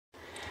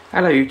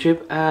Hello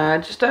YouTube,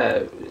 just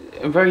a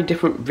very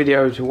different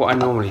video to what I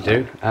normally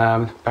do,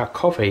 about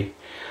coffee.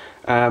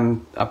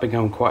 I've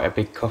become quite a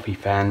big coffee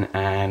fan,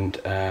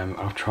 and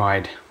I've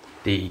tried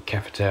the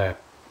cafetiere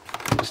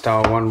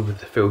style one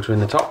with the filter in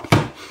the top,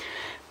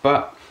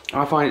 but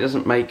I find it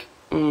doesn't make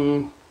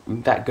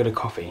that good a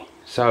coffee.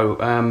 So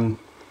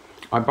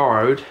I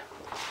borrowed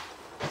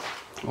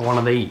one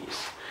of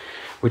these,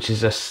 which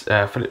is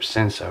a Philips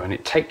sensor, and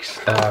it takes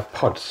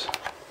pods,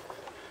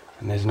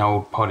 and there's an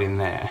old pod in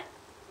there.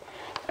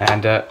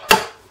 And they're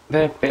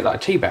a bit like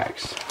tea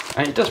bags,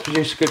 and it does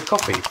produce a good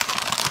coffee.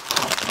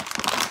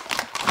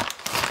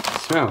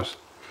 It smells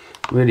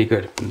really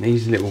good,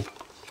 these little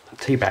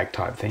tea bag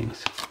type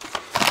things,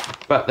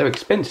 but they're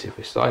expensive.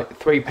 It's like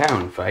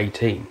 £3 for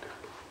 18.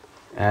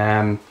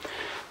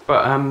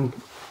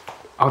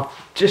 I've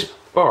just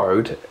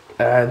borrowed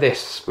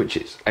this, which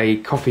is a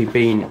coffee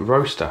bean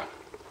roaster,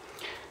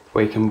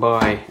 where you can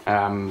buy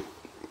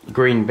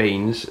green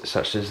beans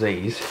such as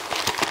these.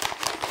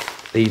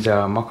 These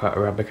are Mocha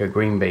Arabica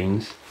green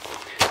beans,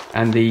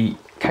 and the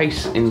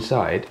case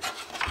inside,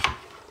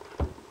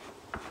 if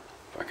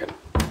I can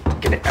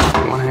get it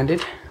out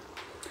one-handed,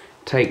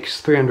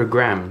 takes 300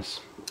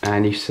 grams,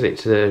 and you set it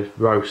to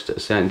roast at a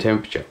certain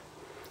temperature.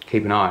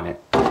 Keep an eye on it,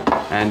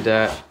 and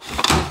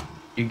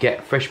you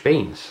get fresh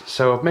beans.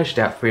 So I've measured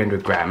out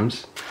 300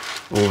 grams,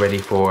 all ready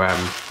for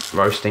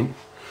roasting.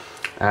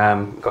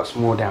 Got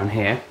some more down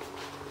here.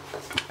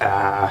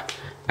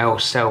 El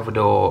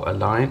Salvador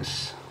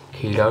Alliance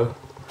kilo,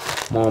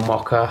 more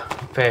mocha,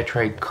 fair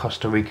trade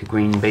Costa Rica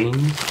green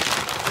beans,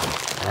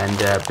 and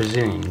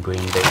Brazilian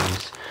green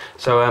beans.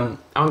 So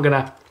I'm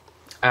gonna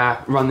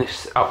run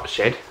this up the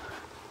shed,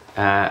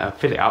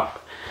 fill it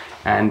up,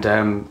 and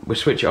we'll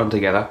switch it on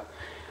together,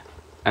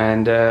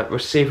 and we'll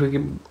see if we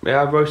can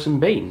roast some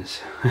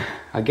beans.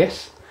 I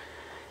guess.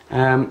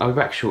 I'll be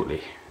back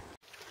shortly.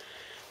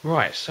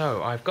 Right,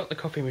 so I've got the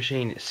coffee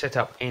machine set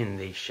up in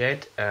the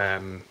shed,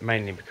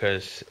 mainly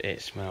because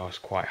it smells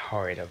quite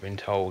horrid, I've been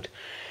told.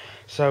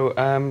 So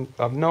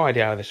I've no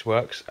idea how this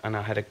works, and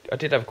I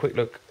did have a quick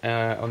look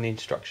on the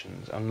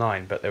instructions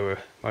online, but they were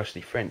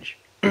mostly French.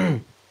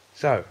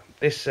 So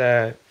this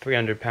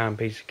 £300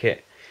 piece of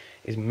kit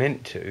is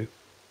meant to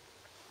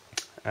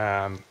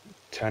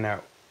turn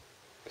out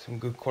some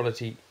good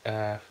quality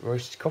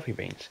roasted coffee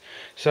beans.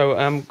 So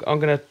I'm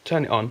going to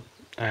turn it on,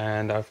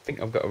 and I think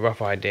I've got a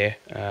rough idea.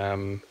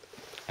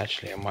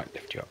 Actually, I might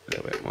lift you up a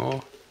little bit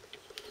more.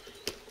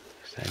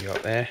 Stand you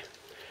up there.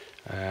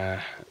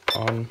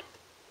 On.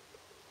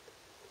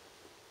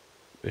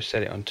 We'll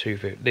set it on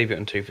 250. Leave it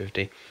on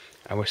 250,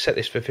 and we'll set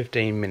this for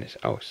 15 minutes.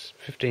 Oh,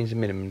 15 is the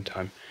minimum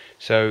time.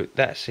 So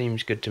that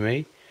seems good to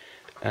me.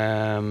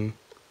 So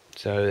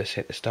let's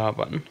hit the start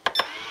button,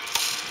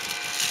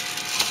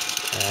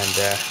 and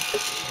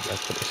I'll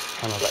put this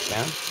camera back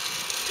down.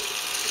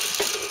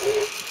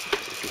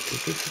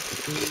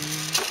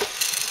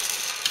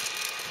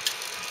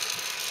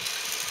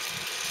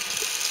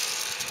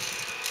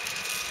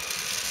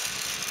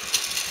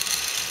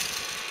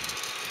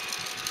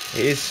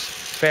 It is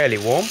fairly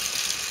warm.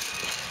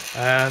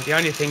 The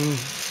only thing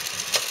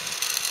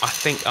I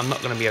think I'm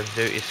not going to be able to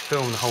do is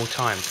film the whole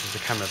time, because the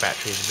camera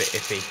battery is a bit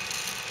iffy.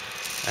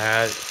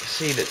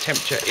 See that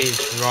temperature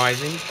is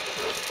rising.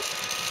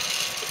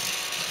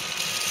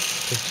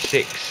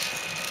 56,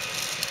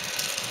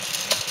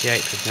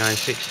 58, 59,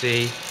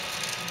 60.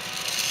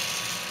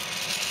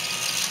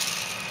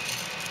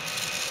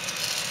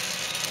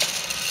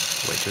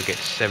 Wait till we get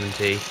to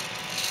 70.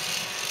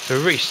 So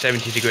we've reached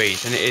 70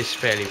 degrees, and it is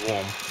fairly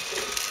warm.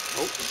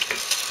 Oh.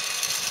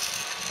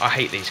 I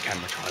hate these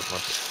camera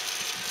tripods.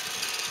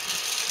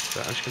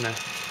 So I'm just going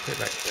to put it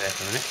back there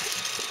for a minute.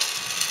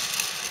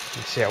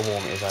 And see how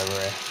warm it is over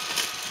here.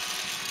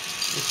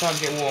 It's time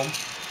to get warm.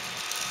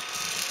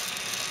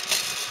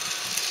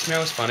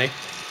 Smells funny.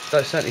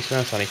 That certainly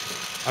smells funny.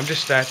 I'm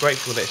just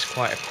grateful that it's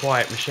quite a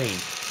quiet machine.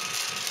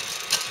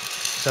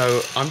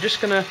 So I'm just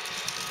going to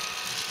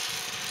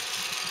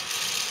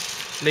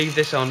leave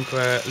this on for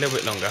a little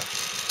bit longer,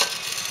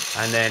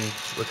 and then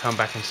we'll come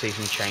back and see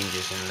some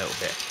changes in a little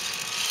bit.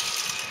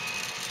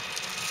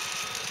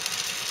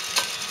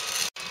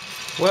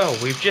 Well,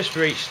 we've just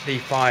reached the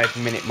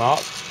 5-minute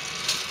mark.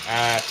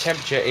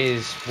 Temperature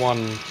is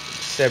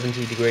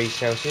 170 degrees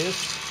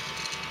Celsius.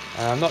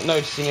 I'm not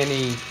noticing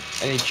any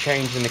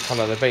change in the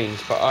colour of the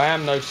beans, but I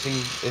am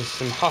noticing there's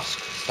some husk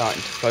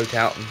starting to float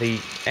out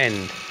the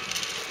end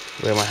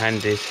where my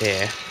hand is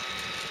here.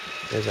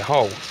 There's a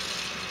hole,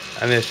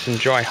 and there's some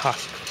dry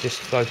husk just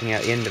floating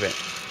out the end of it.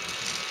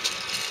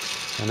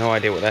 I have no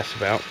idea what that's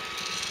about.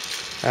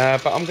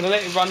 But I'm going to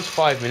let it run for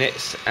 5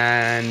 minutes,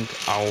 and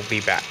I'll be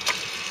back.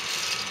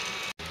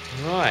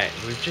 Right,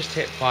 we've just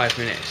hit 5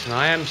 minutes, and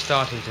I am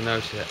starting to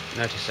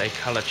notice a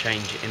colour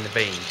change in the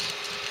beans.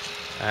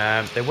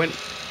 They went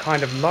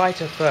kind of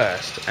lighter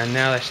first, and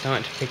now they're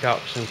starting to pick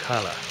up some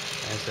colour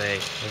as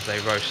they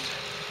roast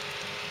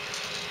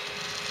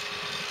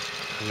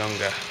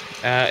longer.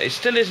 It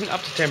still isn't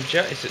up to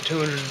temperature. It's at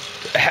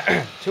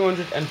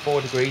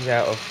 204 degrees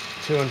out of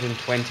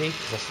 220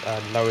 because I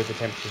lowered the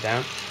temperature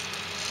down.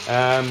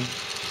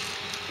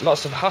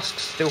 Lots of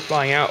husks still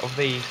flying out of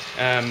the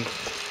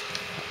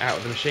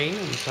machine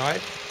on the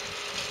side.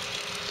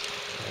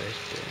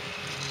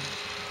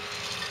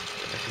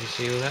 If you can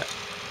see all that,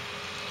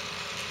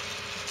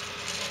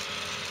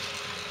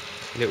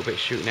 a little bit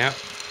shooting out.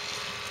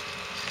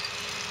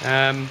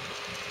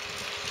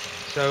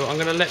 So I'm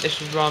going to let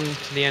this run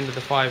to the end of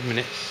the 5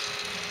 minutes,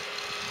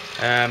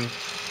 end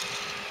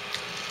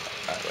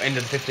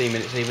of the 15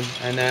 minutes even,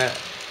 and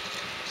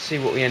see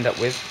what we end up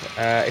with.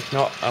 If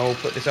not, I will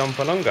put this on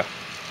for longer.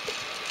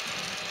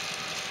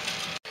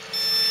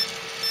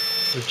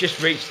 We've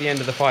just reached the end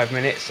of the 5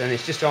 minutes and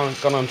it's just gone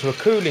on to a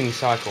cooling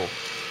cycle,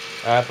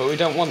 but we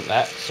don't want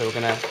that, so we're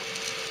going to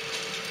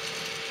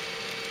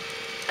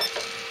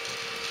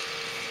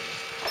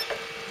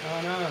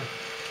oh no,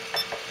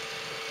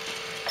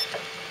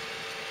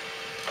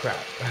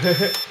 crap.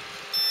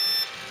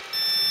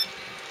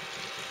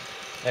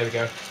 There we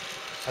go.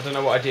 I don't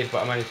know what I did,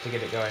 but I managed to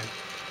get it going.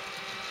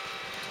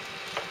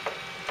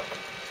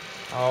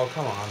 Oh,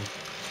 come on.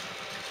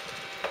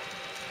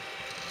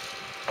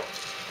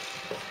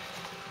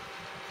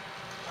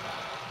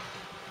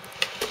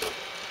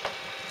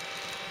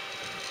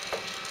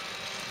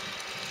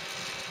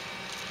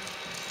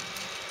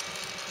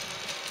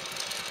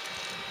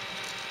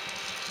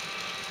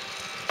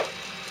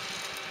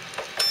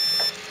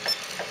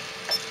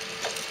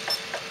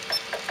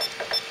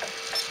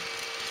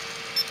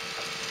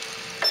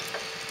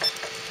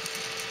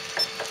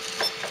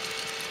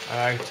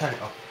 Turn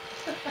it off.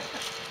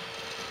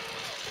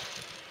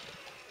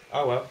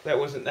 Oh well, that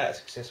wasn't that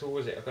successful,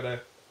 was it? I've got to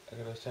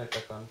turn it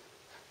back on.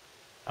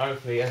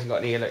 Hopefully it hasn't got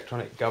any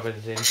electronic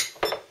gubbins in.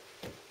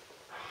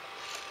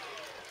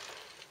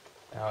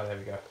 Oh, there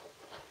we go.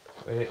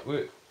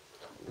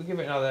 We'll give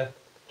it another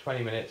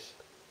 20 minutes.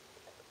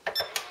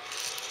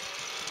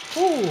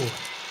 Ooh.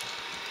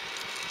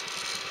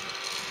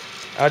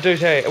 I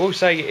will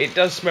say it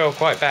does smell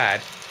quite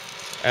bad,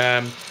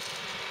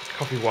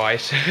 coffee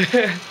wise.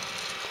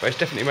 But it's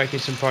definitely making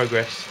some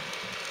progress.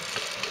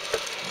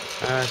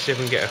 See if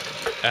we can get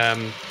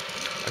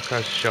a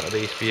closer shot of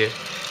these for you.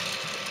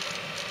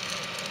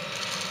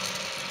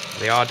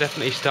 They are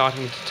definitely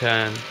starting to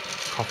turn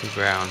coffee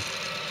brown.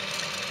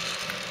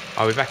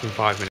 I'll be back in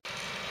 5 minutes.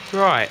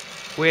 Right,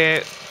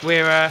 we're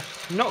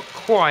not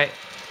quite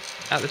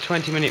at the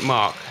 20-minute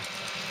mark,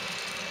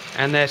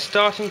 and they're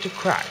starting to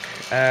crack,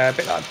 a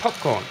bit like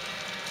popcorn.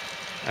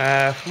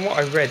 From what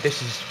I've read,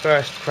 this is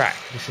first crack.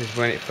 This is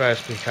when it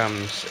first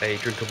becomes a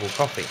drinkable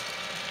coffee,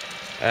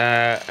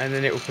 and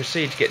then it will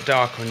proceed to get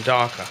darker and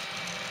darker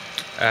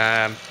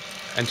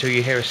until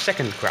you hear a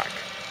second crack,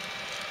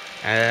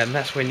 and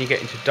that's when you get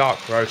into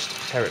dark roast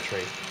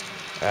territory.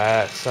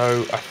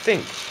 So I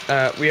think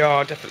we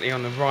are definitely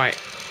on the right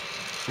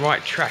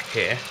track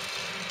here,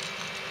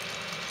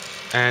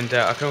 and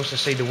I can also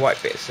see the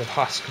white bits of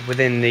husk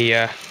within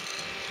the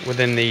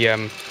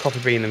coffee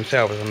bean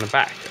themselves on the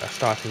back are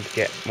starting to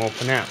get more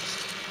pronounced.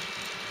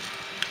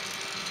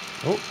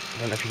 Oh, I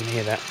don't know if you can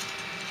hear that.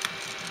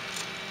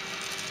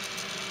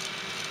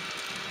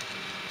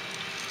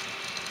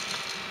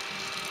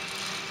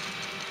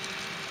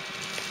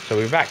 So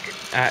we're back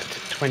at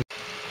 20.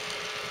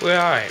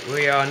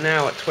 We are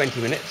now at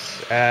 20 minutes.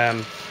 There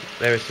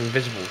is some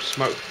visible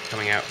smoke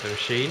coming out of the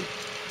machine.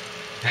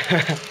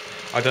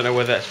 I don't know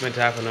whether that's meant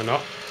to happen or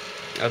not,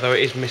 although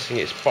it is missing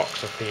its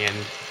box off the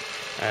end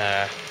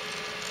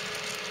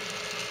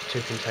to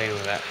contain all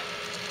that.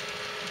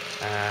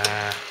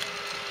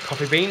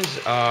 Coffee beans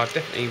are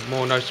definitely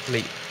more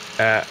noticeably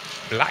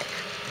black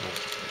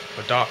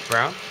or dark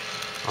brown.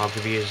 I'll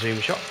give you a zoom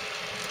shot.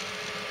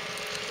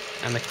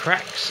 And the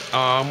cracks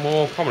are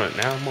more prominent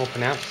now, more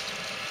pronounced.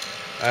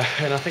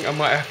 And I think I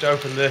might have to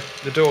open the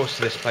doors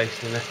to this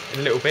place in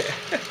a little bit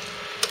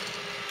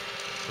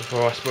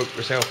before I smoke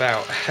myself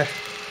out.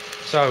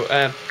 So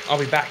I'll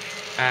be back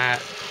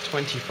at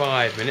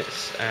 25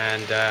 minutes,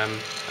 and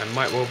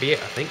might well be it,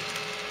 I think.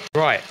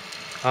 Right,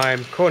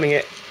 I'm calling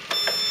it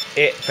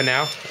for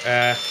now.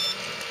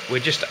 We're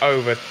just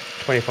over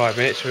 25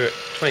 minutes. We're at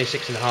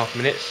 26.5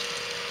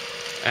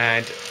 minutes,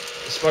 and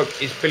the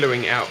smoke is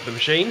billowing out of the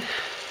machine.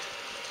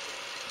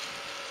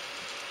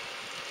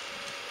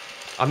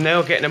 I'm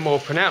now getting a more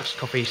pronounced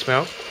coffee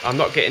smell. I'm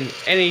not getting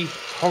any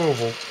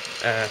horrible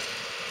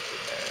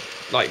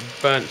like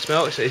burnt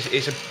smell. It's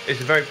a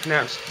very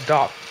pronounced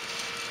dark,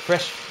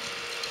 fresh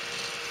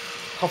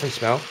coffee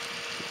smell,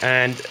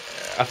 and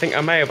I think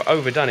I may have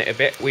overdone it a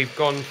bit. We've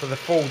gone for the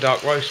full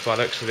dark roast by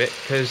the looks of it,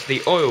 because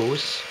the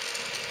oils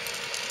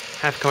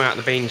have come out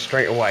of the bean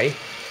straight away.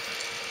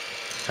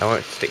 I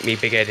won't stick me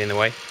big head in the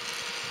way.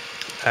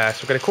 So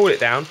we're going to cool it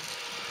down.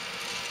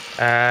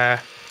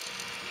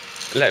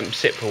 Let them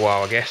sit for a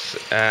while, I guess.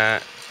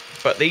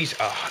 But these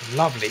are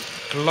lovely,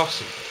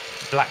 glossy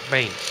black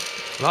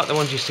beans, like the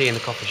ones you see in the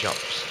coffee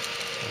shops.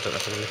 I don't know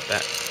if I can lift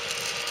that.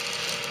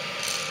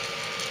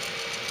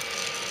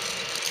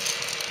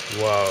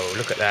 Whoa,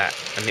 look at that.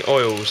 And the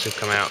oils have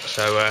come out.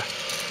 So,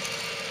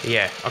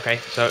 yeah, okay.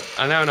 So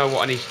I now know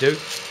what I need to do.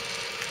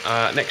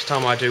 next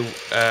time I do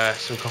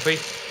some coffee,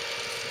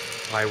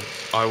 I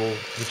will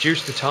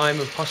reduce the time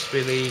and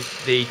possibly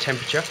the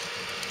temperature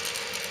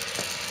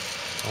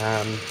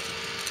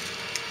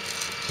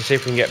to see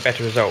if we can get a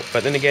better result.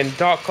 But then again,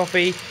 dark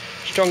coffee,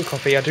 strong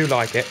coffee, I do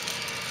like it.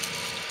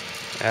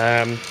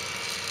 That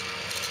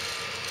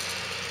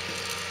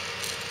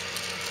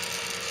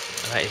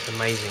is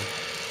amazing.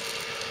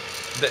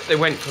 They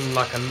went from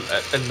like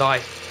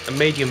a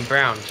medium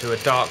brown to a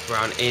dark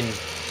brown in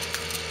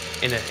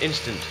an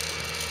instant.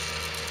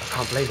 I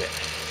can't believe it.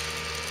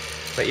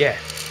 But yeah,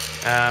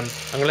 I'm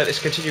gonna let this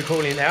continue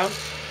cooling down.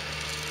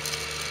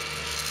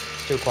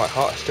 Still quite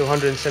hot, still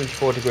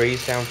 174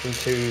 degrees, down from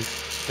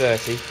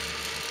 230.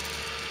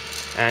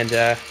 And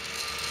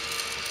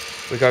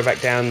we go back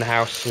down the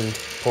house and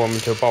pour them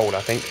into a bowl,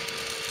 I think.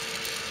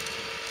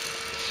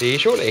 See you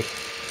shortly.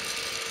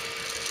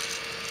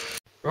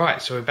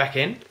 Right, so we're back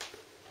in.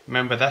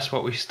 Remember, that's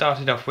what we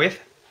started off with.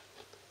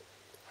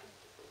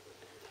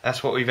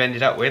 That's what we've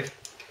ended up with.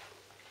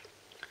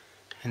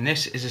 And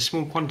this is a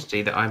small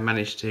quantity that I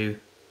managed to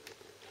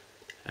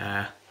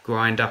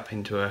grind up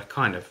into a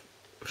kind of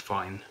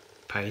fine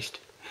paste.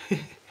 So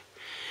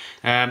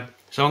I'm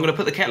going to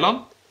put the kettle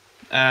on.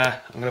 I'm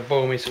going to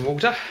boil me some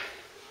water.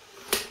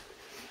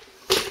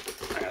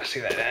 I'm going to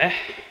see that there.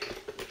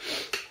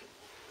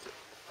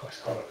 Of course,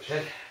 hold up the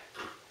shed.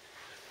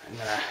 And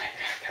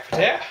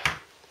cafetiere.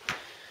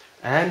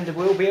 And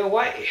we'll be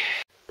away.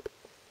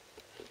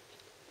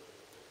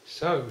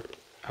 So,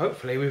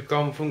 hopefully we've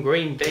gone from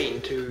green bean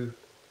to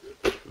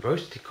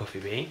roasted coffee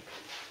bean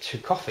to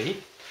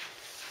coffee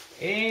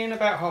in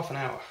about half an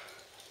hour.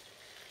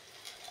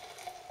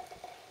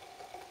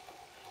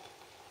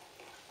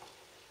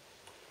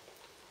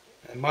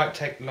 It might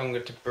take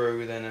longer to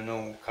brew than a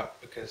normal cup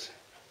because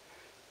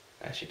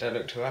it actually don't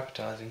look too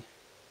appetizing.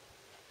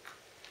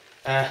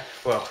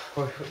 Well,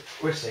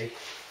 we'll see.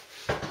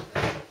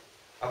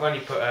 I've only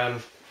put a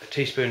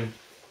teaspoon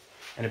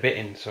and a bit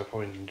in, so I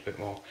probably need a bit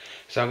more.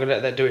 So I'm going to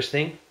let that do its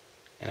thing,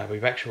 and I'll be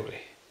back shortly.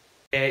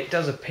 It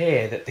does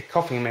appear that the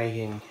coffee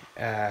making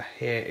here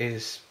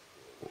is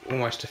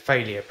almost a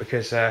failure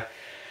because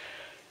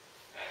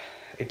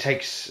it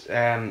takes,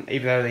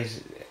 even though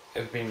these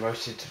have been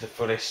roasted to the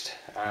fullest,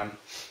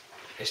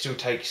 it still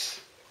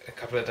takes a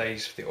couple of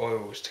days for the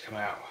oils to come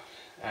out.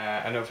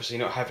 And obviously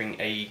not having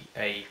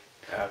a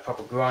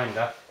proper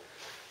grinder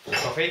for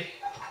coffee,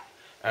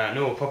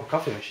 nor a proper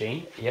coffee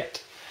machine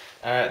yet,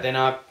 then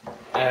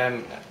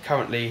I'm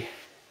currently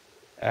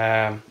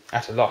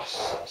at a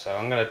loss. So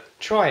I'm going to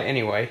try it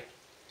anyway.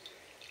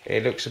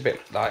 It looks a bit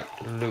like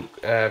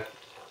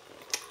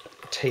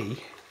tea,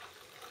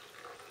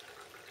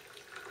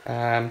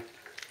 but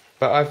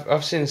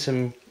I've seen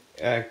some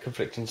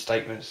conflicting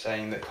statements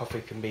saying that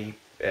coffee can be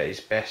is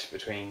best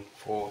between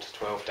 4 to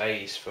 12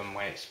 days from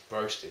when it's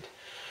roasted.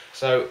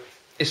 So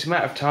it's a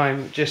matter of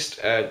time,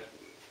 just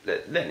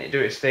letting it do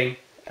its thing.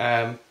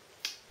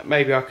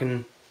 Maybe I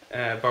can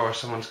borrow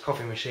someone's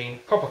coffee machine,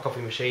 proper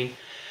coffee machine,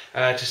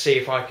 to see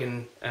if I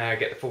can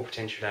get the full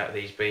potential out of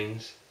these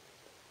beans.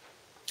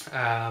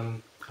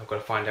 I've got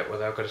to find out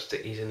whether I've got to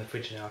stick these in the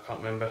fridge now, I can't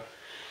remember.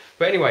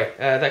 But anyway,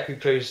 that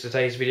concludes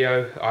today's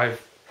video.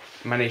 I've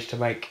managed to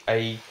make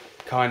a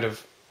kind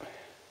of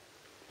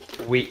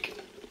weak,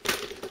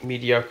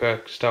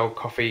 mediocre style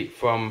coffee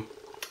from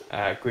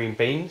green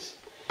beans.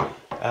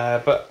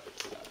 But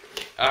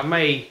I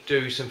may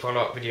do some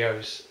follow-up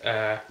videos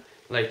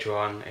later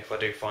on if I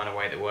do find a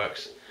way that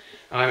works.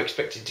 I'm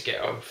expected to get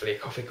hopefully a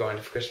coffee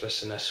grinder for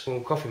Christmas and a small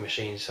coffee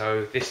machine.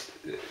 So this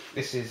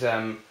is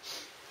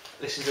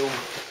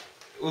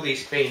all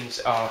these beans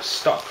are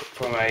stock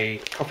from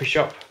a coffee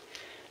shop.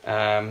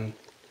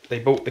 They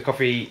bought the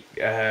coffee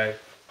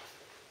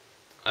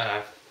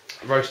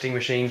roasting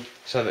machine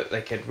so that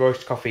they could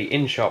roast coffee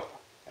in shop,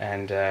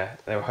 and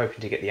they were hoping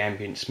to get the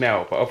ambient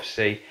smell. But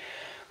obviously,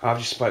 I've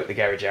just smoked the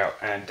garage out,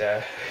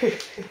 and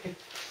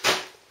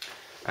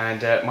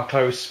my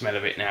clothes smell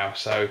of it now.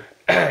 So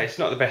it's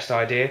not the best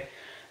idea.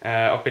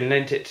 I've been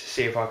lent it to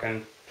see if I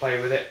can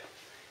play with it,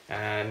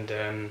 and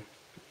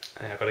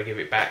I've got to give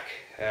it back.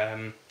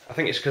 I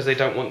think it's because they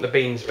don't want the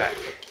beans back.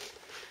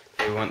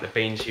 They want the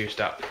beans used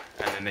up,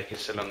 and then they can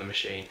sell on the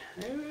machine.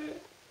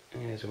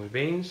 Here's all my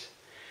beans.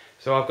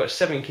 So I've got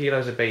 7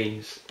 kilos of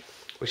beans,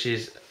 which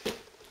is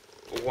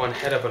one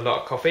hell of a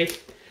lot of coffee,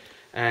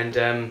 and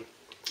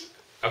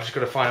I've just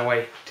got to find a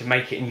way to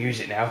make it and use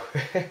it now.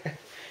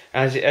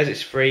 as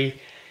it's free,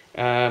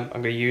 I'm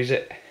going to use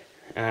it,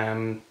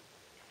 and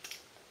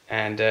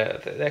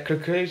that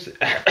concludes.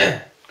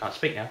 Can't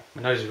speak now.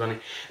 My nose is running.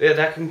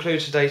 That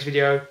concludes today's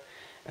video,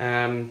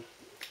 and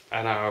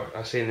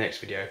I'll see you in the next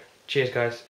video. Cheers, guys.